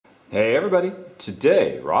Hey everybody!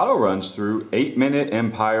 Today, Rahdo runs through 8-Minute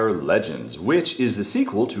Empire Legends, which is the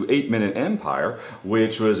sequel to 8-Minute Empire,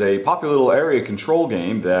 which was a popular little area control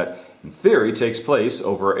game that, in theory, takes place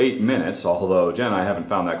over 8 minutes, although, Jen and I haven't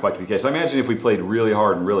found that quite to be the case. I imagine if we played really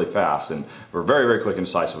hard and really fast, and we're very, very quick and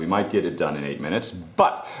decisive, we might get it done in 8 minutes.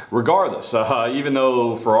 But, regardless, even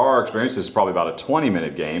though for our experience this is probably about a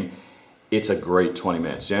 20-minute game, it's a great 20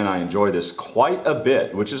 minutes. Jen and I enjoy this quite a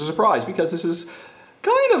bit, which is a surprise because this is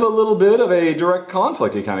kind of a little bit of a direct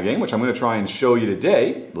conflict-y kind of game, which I'm going to try and show you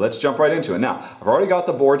today. Let's jump right into it. Now, I've already got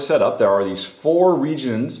the board set up. There are these 4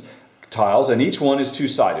 regions tiles, and each one is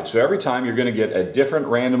 2-sided. So every time you're going to get a different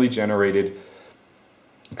randomly generated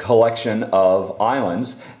collection of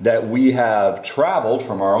islands that we have traveled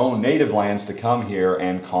from our own native lands to come here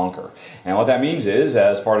and conquer. And what that means is,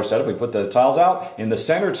 as part of setup, we put the tiles out. In the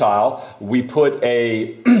center tile, we put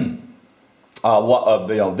a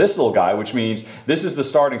this little guy, which means this is the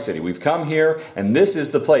starting city. We've come here, and this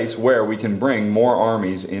is the place where we can bring more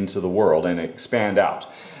armies into the world and expand out.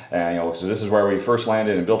 And, so this is where we first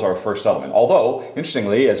landed and built our first settlement. Although,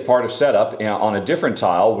 interestingly, as part of setup, on a different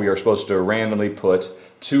tile, we are supposed to randomly put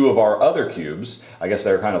 2 of our other cubes. I guess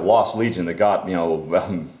they're kind of lost legion that got,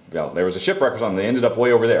 there was a shipwreck or something. They ended up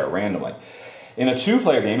way over there randomly. In a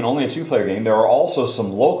 2-player game, and only a 2-player game, there are also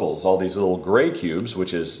some locals, all these little gray cubes,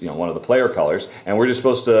 which is one of the player colors, and we're just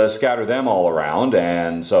supposed to scatter them all around,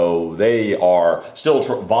 and so they are still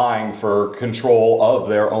vying for control of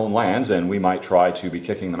their own lands, and we might try to be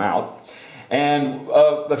kicking them out. And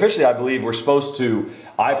officially, I believe we're supposed to,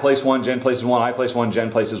 I place 1, Jen places 1, I place 1,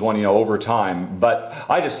 Jen places 1, over time, but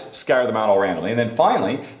I just scatter them out all randomly. And then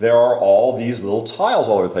finally, there are all these little tiles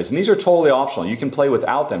all over the place. And these are totally optional. You can play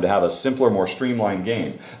without them to have a simpler, more streamlined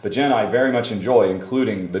game. But Jen and I very much enjoy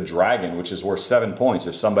including the dragon, which is worth 7 points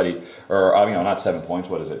if somebody, or not 7 points,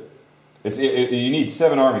 what is it? You need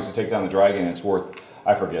 7 armies to take down the dragon, and it's worth,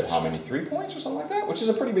 I forget how many, 3 points or something like that, which is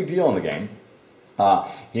a pretty big deal in the game.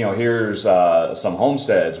 Here's some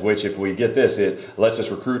homesteads, which if we get this, it lets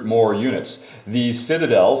us recruit more units. These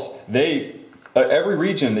citadels, every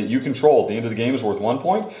region that you control at the end of the game is worth 1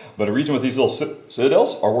 point, but a region with these little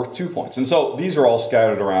citadels are worth 2 points. And so these are all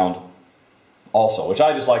scattered around also, which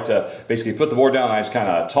I just like to basically put the board down and I just kind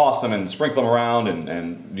of toss them and sprinkle them around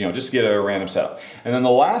and just get a random setup. And then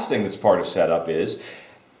the last thing that's part of setup is,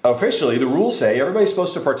 officially, the rules say everybody's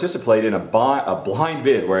supposed to participate in a blind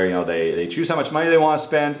bid where they choose how much money they want to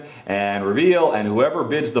spend and reveal, and whoever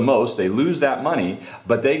bids the most, they lose that money,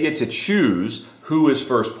 but they get to choose who is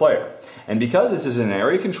first player. And because this is an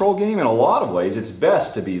area control game, in a lot of ways, it's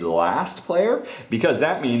best to be last player, because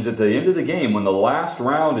that means at the end of the game, when the last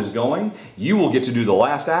round is going, you will get to do the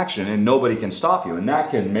last action and nobody can stop you, and that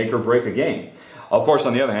can make or break a game. Of course,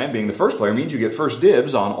 on the other hand, being the first player means you get first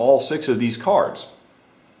dibs on all 6 of these cards.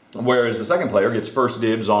 Whereas the second player gets first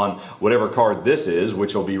dibs on whatever card this is,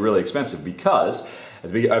 which will be really expensive because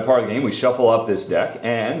at the part of the game we shuffle up this deck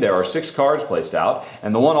and there are 6 cards placed out,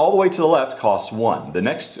 and the one all the way to the left costs 1. The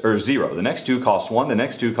next, or 0. The next 2 cost 1, the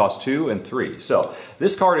next 2 cost 2, and 3. So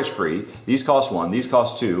this card is free, these cost 1, these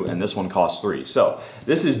cost 2, and this one costs 3. So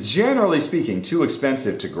this is generally speaking too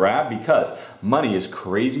expensive to grab because money is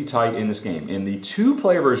crazy tight in this game. In the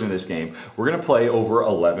 2-player version of this game, we're going to play over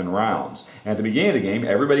 11 rounds. And at the beginning of the game,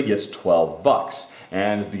 everybody gets 12 bucks.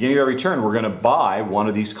 And at the beginning of every turn, we're going to buy one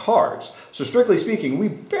of these cards. So strictly speaking, we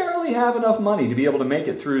barely have enough money to be able to make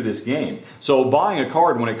it through this game. So buying a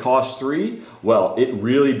card when it costs 3, well, it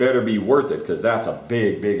really better be worth it because that's a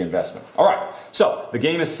big, big investment. All right, so the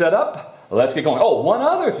game is set up. Let's get going. Oh, one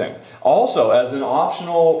other thing. Also, as an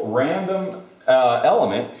optional random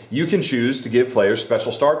element, you can choose to give players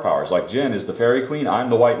special start powers. Like Jen is the Fairy Queen, I'm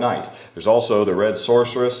the White Knight. There's also the Red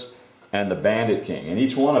Sorceress and the Bandit King. And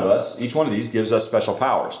each one of these gives us special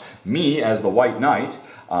powers. Me, as the White Knight,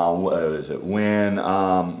 when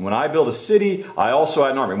I build a city, I also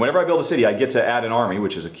add an army. Whenever I build a city, I get to add an army,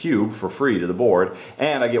 which is a cube, for free to the board,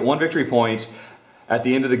 and I get 1 victory point at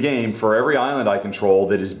the end of the game for every island I control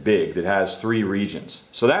that is big, that has 3 regions.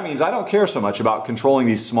 So that means I don't care so much about controlling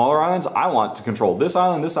these smaller islands. I want to control this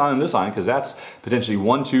island, this island, this island, because that's potentially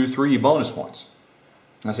 1, 2, 3 bonus points.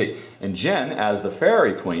 Let's see, and Jen, as the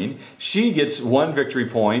Fairy Queen, she gets 1 victory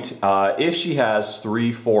point if she has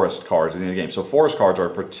 3 forest cards in the game. So forest cards are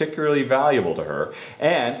particularly valuable to her.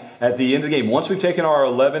 And at the end of the game, once we've taken our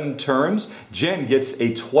 11 turns, Jen gets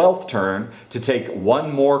a 12th turn to take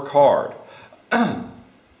 1 more card.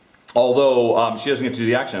 Although she doesn't get to do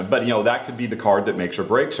the action, but that could be the card that makes or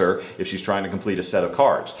breaks her if she's trying to complete a set of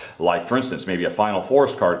cards. Like, for instance, maybe a final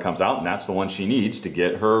forest card comes out and that's the one she needs to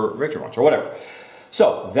get her victory points or whatever.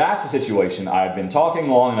 So that's the situation. I've been talking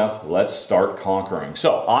long enough. Let's start conquering.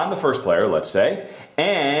 So I'm the first player, let's say,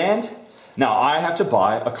 and now I have to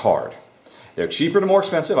buy a card. They're cheaper and more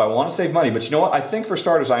expensive. I want to save money, but you know what? I think for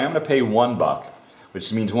starters I am going to pay $1,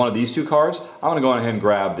 which means one of these two cards. I'm going to go ahead and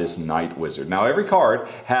grab this Night Wizard. Now every card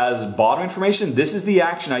has bottom information. This is the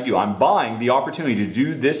action I do. I'm buying the opportunity to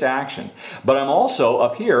do this action. But I'm also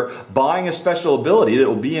up here buying a special ability that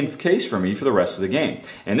will be in case for me for the rest of the game.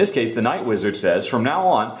 In this case, the Night Wizard says, from now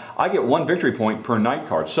on, I get 1 victory point per night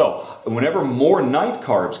card. So whenever more night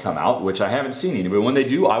cards come out, which I haven't seen any, but when they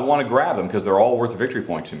do, I want to grab them because they're all worth a victory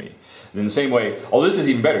point to me. In the same way, oh, this is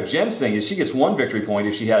even better. Jen's thing is she gets 1 victory point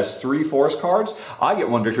if she has 3 forest cards. I get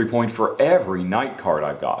 1 victory point for every night card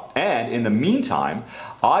I've got. And in the meantime,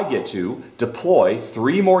 I get to deploy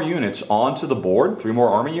 3 more units onto the board, 3 more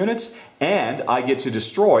army units, and I get to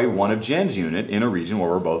destroy one of Jen's unit in a region where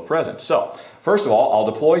we're both present. So, first of all,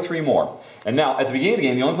 I'll deploy 3 more. And now, at the beginning of the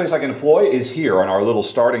game, the only place I can deploy is here on our little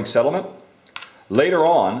starting settlement. Later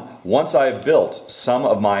on, once I've built some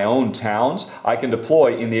of my own towns, I can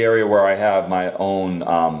deploy in the area where I have my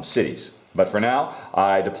own cities. But for now,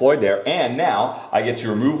 I deployed there, and now I get to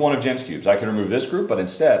remove one of Jen's cubes. I can remove this group, but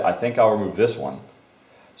instead, I think I'll remove this one.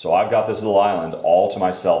 So I've got this little island all to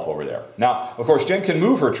myself over there. Now, of course, Jen can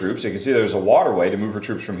move her troops. You can see there's a waterway to move her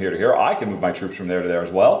troops from here to here. I can move my troops from there to there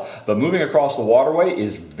as well, but moving across the waterway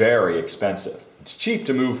is very expensive. It's cheap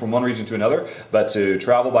to move from one region to another, but to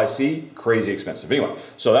travel by sea, crazy expensive. Anyway,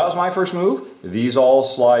 so that was my first move. These all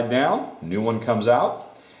slide down. New one comes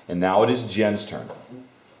out. And now it is Jen's turn.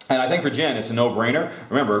 And I think for Jen, it's a no-brainer.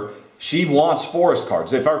 Remember, she wants forest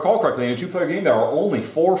cards. If I recall correctly, in a 2-player game, there are only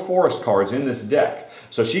 4 forest cards in this deck.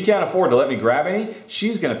 So she can't afford to let me grab any.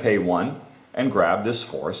 She's going to pay 1 and grab this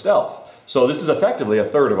forest elf. So this is effectively a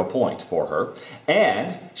third of a point for her.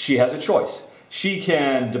 And she has a choice. She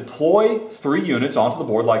can deploy 3 units onto the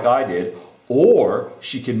board like I did, or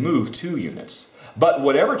she can move 2 units. But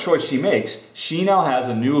whatever choice she makes, she now has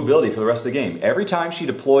a new ability for the rest of the game. Every time she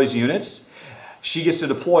deploys units, she gets to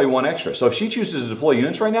deploy 1 extra. So if she chooses to deploy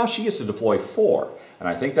units right now, she gets to deploy 4. And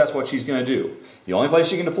I think that's what she's going to do. The only place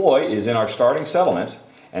she can deploy is in our starting settlement.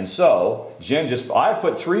 And so, Jen I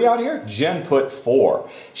put 3 out here, Jen put 4.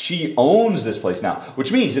 She owns this place now,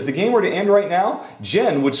 which means if the game were to end right now,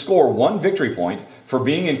 Jen would score 1 victory point for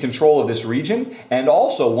being in control of this region, and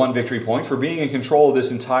also 1 victory point for being in control of this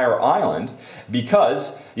entire island,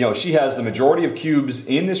 because, you know, she has the majority of cubes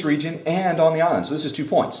in this region and on the island. So this is 2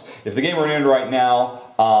 points. If the game were to end right now,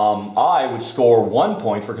 I would score 1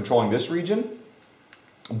 point for controlling this region.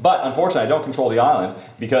 But unfortunately, I don't control the island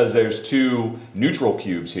because there's 2 neutral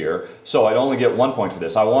cubes here, so I'd only get 1 point for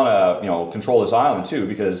this. I want to, you know, control this island too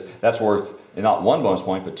because that's worth not 1 bonus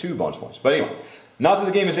point, but 2 bonus points. But anyway, not that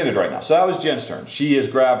the game is ended right now. So that was Jen's turn. She has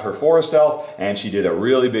grabbed her forest elf and she did a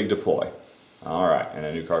really big deploy. All right, and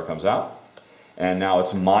a new card comes out, and now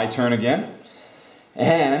it's my turn again.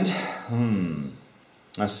 And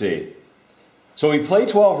let's see. So we play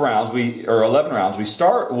 12 rounds, or 11 rounds. We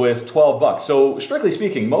start with $12. So strictly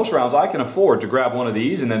speaking, most rounds I can afford to grab one of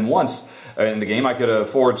these, and then once in the game I could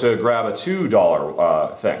afford to grab a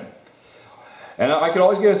 $2 thing. And I could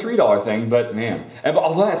always get a $3 thing, but man. And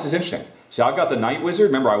although that's interesting. See, I've got the Night Wizard.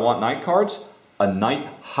 Remember, I want night cards. A Night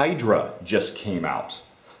Hydra just came out.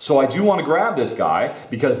 So I do want to grab this guy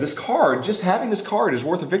because this card, just having this card is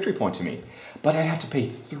worth a victory point to me. But I have to pay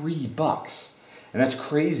 $3. And that's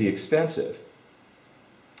crazy expensive.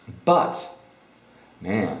 But,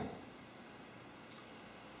 man.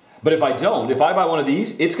 But if I don't, if I buy one of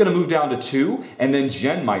these, it's going to move down to 2, and then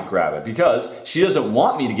Jen might grab it because she doesn't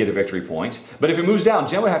want me to get a victory point. But if it moves down,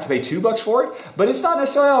 Jen would have to pay $2 for it. But it's not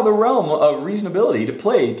necessarily out of the realm of reasonability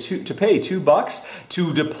to pay $2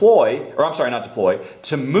 to deploy, or I'm sorry, not deploy,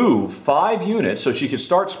 to move 5 units so she could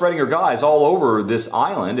start spreading her guys all over this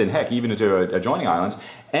island, and heck, even into adjoining islands,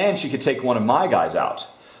 and she could take one of my guys out.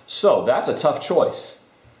 So that's a tough choice.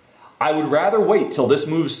 I would rather wait till this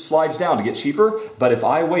move slides down to get cheaper, but if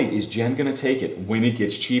I wait, is Jen going to take it when it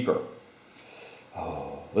gets cheaper?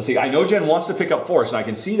 Oh, let's see. I know Jen wants to pick up forest, and I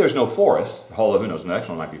can see there's no forest. Although, who knows, the next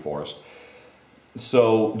one might be forest.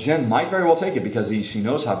 So Jen might very well take it because she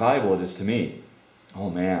knows how valuable it is to me. Oh,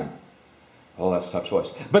 man. Oh, that's a tough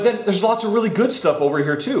choice. But then there's lots of really good stuff over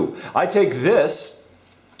here, too. I take this.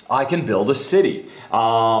 I can build a city.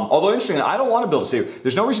 Although interestingly, I don't want to build a city.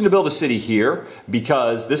 There's no reason to build a city here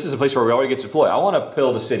because this is a place where we already get to deploy. I want to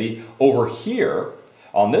build a city over here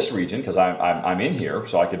on this region because I'm in here,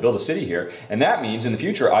 so I could build a city here. And that means in the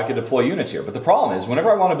future I could deploy units here. But the problem is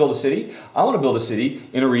whenever I want to build a city, I want to build a city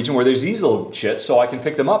in a region where there's these little chits so I can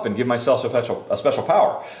pick them up and give myself a special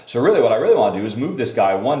power. So really what I really want to do is move this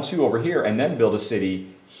guy 1, 2 over here and then build a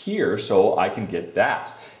city here so I can get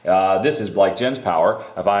that. This is like Jen's power.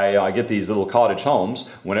 If I get these little cottage homes,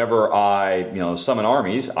 whenever I summon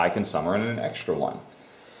armies, I can summon an extra one.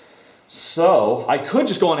 So I could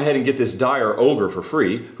just go on ahead and get this dire ogre for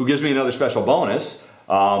free, who gives me another special bonus.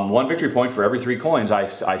 1 victory point for every 3 coins I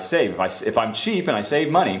save. If I'm cheap and I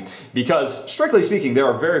save money, because strictly speaking, there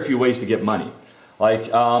are very few ways to get money.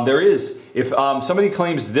 Like there is, if somebody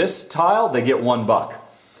claims this tile, they get $1.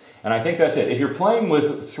 And I think that's it. If you're playing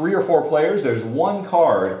with 3 or 4 players, there's one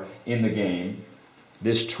card in the game,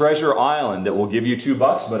 this Treasure Island, that will give you $2,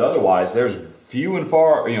 but otherwise there's few and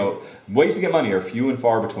far, ways to get money are few and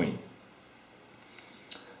far between.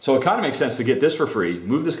 So it kind of makes sense to get this for free,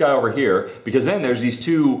 move this guy over here, because then there's these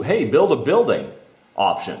 2, hey, build a building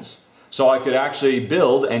options. So I could actually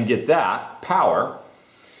build and get that power.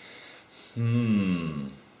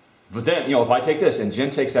 But then, if I take this and Jen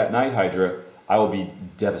takes that Night Hydra, I will be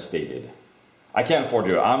devastated. I can't afford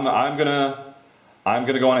to do it. I'm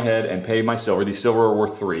gonna go on ahead and pay my silver. These silver are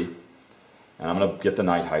worth 3. And I'm gonna get the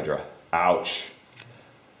Night Hydra. Ouch.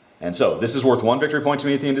 And so this is worth 1 victory point to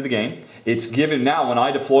me at the end of the game. It's given now when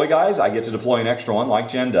I deploy guys, I get to deploy an extra one like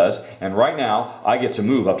Jen does. And right now I get to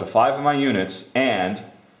move up to 5 of my units and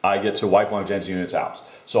I get to wipe one of Jen's units out.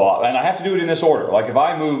 So, and I have to do it in this order. Like if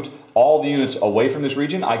I moved all the units away from this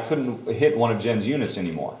region, I couldn't hit one of Jen's units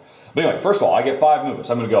anymore. But anyway, first of all, I get 5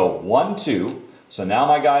 movements. I'm gonna go 1, 2. So now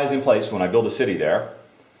my guy is in place when I build a city there.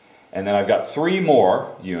 And then I've got 3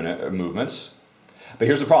 more movements. But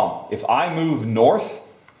here's the problem. If I move north,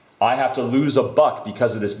 I have to lose $1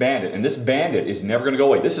 because of this bandit. And this bandit is never going to go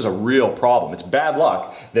away. This is a real problem. It's bad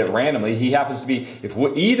luck that randomly he happens to be, if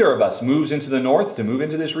either of us moves into the north to move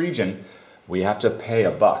into this region, we have to pay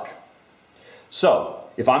 $1. So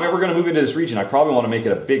if I'm ever going to move into this region, I probably want to make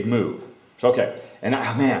it a big move. So, okay. And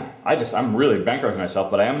I'm really bankrupting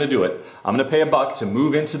myself, but I am going to do it. I'm going to pay $1 to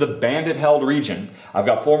move into the bandit-held region. I've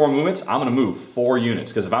got 4 more movements. I'm going to move 4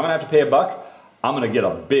 units. Because if I'm going to have to pay $1, I'm going to get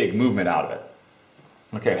a big movement out of it.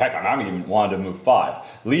 Okay, heck, I'm even wanting to move 5.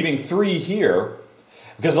 Leaving 3 here,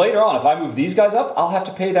 because later on, if I move these guys up, I'll have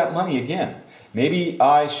to pay that money again. Maybe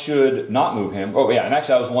I should not move him. Oh yeah, and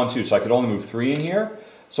actually I was 1, 2, so I could only move 3 in here.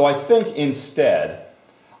 So I think instead,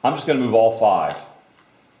 I'm just going to move all 5.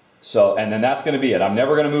 So, and then that's going to be it. I'm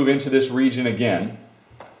never going to move into this region again.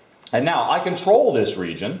 And now I control this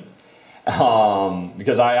region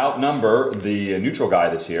because I outnumber the neutral guy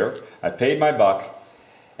that's here. I've paid my $1.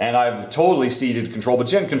 And I've totally ceded control, but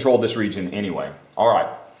Jen controlled this region anyway. All right.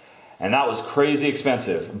 And that was crazy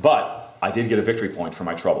expensive, but I did get a victory point for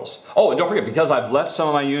my troubles. Oh, and don't forget, because I've left some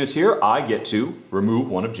of my units here, I get to remove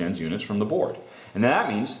one of Jen's units from the board. And then that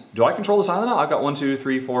means, do I control this island now? I've got 1, 2,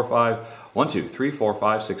 3, 4, 5, 1, 2, 3, 4,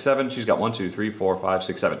 5, 6, 7. She's got 1, 2, 3, 4, 5,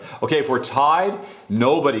 6, 7. Okay, if we're tied,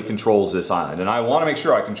 nobody controls this island. And I want to make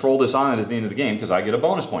sure I control this island at the end of the game because I get a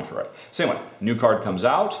bonus point for it. So anyway, new card comes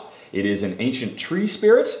out. It is an Ancient Tree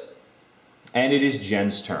Spirit, and it is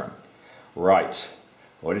Jen's turn. Right,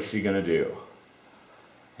 what is she gonna do?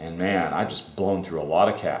 And man, I've just blown through a lot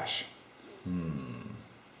of cash.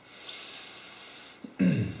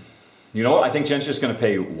 You know what, I think Jen's just gonna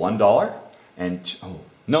pay $1, and, oh,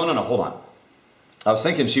 no, hold on. I was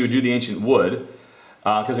thinking she would do the Ancient Wood,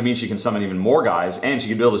 because it means she can summon even more guys, and she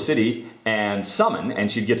could build a city and summon, and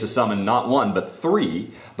she'd get to summon not 1 but 3.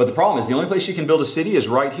 But the problem is the only place she can build a city is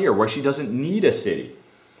right here, where she doesn't need a city.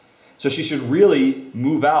 So she should really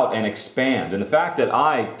move out and expand. And the fact that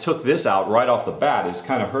I took this out right off the bat is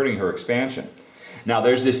kind of hurting her expansion. Now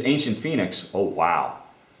there's this Ancient Phoenix. Oh wow.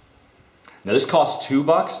 Now this costs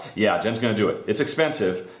 $2. Yeah, Jen's going to do it. It's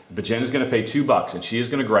expensive, but Jen is going to pay $2, and she is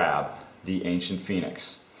going to grab the Ancient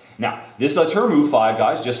Phoenix. Now, this lets her move 5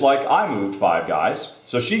 guys, just like I moved 5 guys.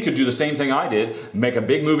 So she could do the same thing I did, make a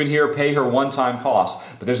big move in here, pay her one-time cost.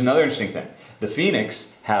 But there's another interesting thing. The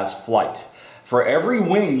Phoenix has flight. For every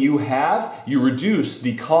wing you have, you reduce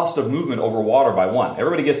the cost of movement over water by 1.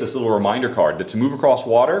 Everybody gets this little reminder card that to move across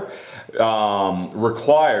water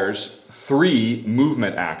requires 3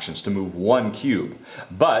 movement actions to move 1 cube.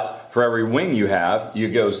 But for every wing you have, it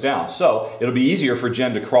goes down. So it'll be easier for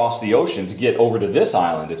Jen to cross the ocean to get over to this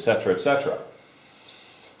island, etc., etc.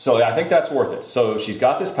 So yeah, I think that's worth it. So she's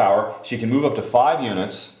got this power. She can move up to 5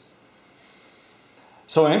 units.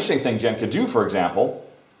 So an interesting thing Jen could do, for example,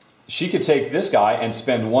 she could take this guy and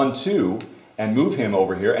spend 1, 2 and move him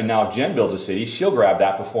over here. And now if Jen builds a city, she'll grab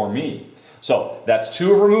that before me. So that's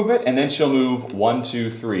 2 of her movement, and then she'll move 1, 2,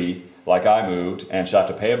 3, like I moved, and she'll have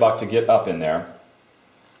to pay a buck to get up in there.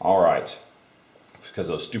 All right, because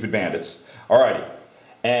of those stupid bandits. All righty,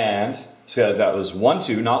 and so that was 1,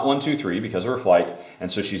 2, not 1, 2, 3, because of her flight,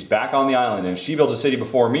 and so she's back on the island, and if she builds a city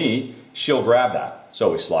before me, she'll grab that.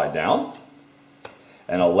 So we slide down,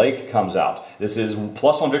 and a lake comes out. This is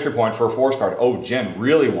 +1 victory point for a forest card. Oh, Jen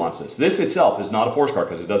really wants this. This itself is not a forest card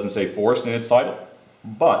because it doesn't say forest in its title,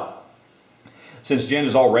 but since Jen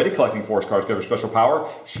is already collecting forest cards because of her special power,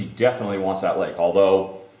 she definitely wants that lake.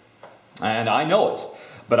 Although, and I know it,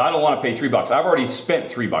 but I don't want to pay $3. I've already spent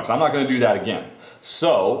 $3. I'm not going to do that again.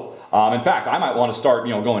 So, in fact, I might want to start,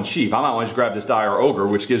 going cheap. I might want to just grab this dire ogre,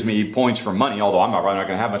 which gives me points for money. Although I'm not going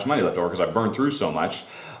to have much money left over because I've burned through so much.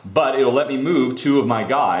 But it'll let me move 2 of my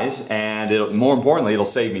guys, and more importantly, it'll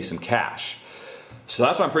save me some cash. So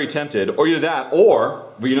that's why I'm pretty tempted. Or either that, or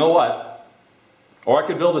you know what? Or I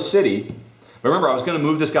could build a city. Remember, I was going to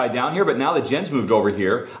move this guy down here, but now that Jen's moved over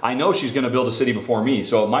here, I know she's going to build a city before me,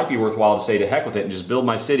 so it might be worthwhile to say to heck with it and just build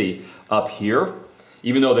my city up here,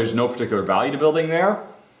 even though there's no particular value to building there.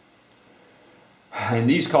 And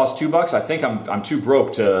these cost $2. I think I'm too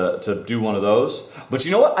broke to do one of those. But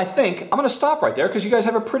you know what? I think I'm going to stop right there because you guys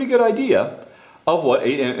have a pretty good idea of what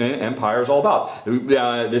Empire is all about.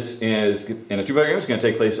 This is, in a 2-player game, it's going to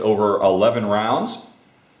take place over 11 rounds.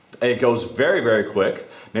 It goes very, very quick.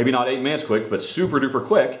 Maybe not 8 minutes quick, but super duper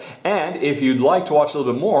quick. And if you'd like to watch a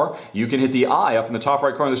little bit more, you can hit the I up in the top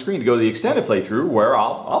right corner of the screen to go to the extended playthrough, where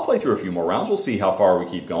I'll play through a few more rounds. We'll see how far we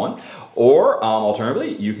keep going. Or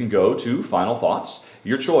alternatively, you can go to Final Thoughts,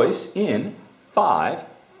 your choice, in 5,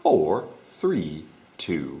 4, 3,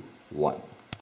 2, 1.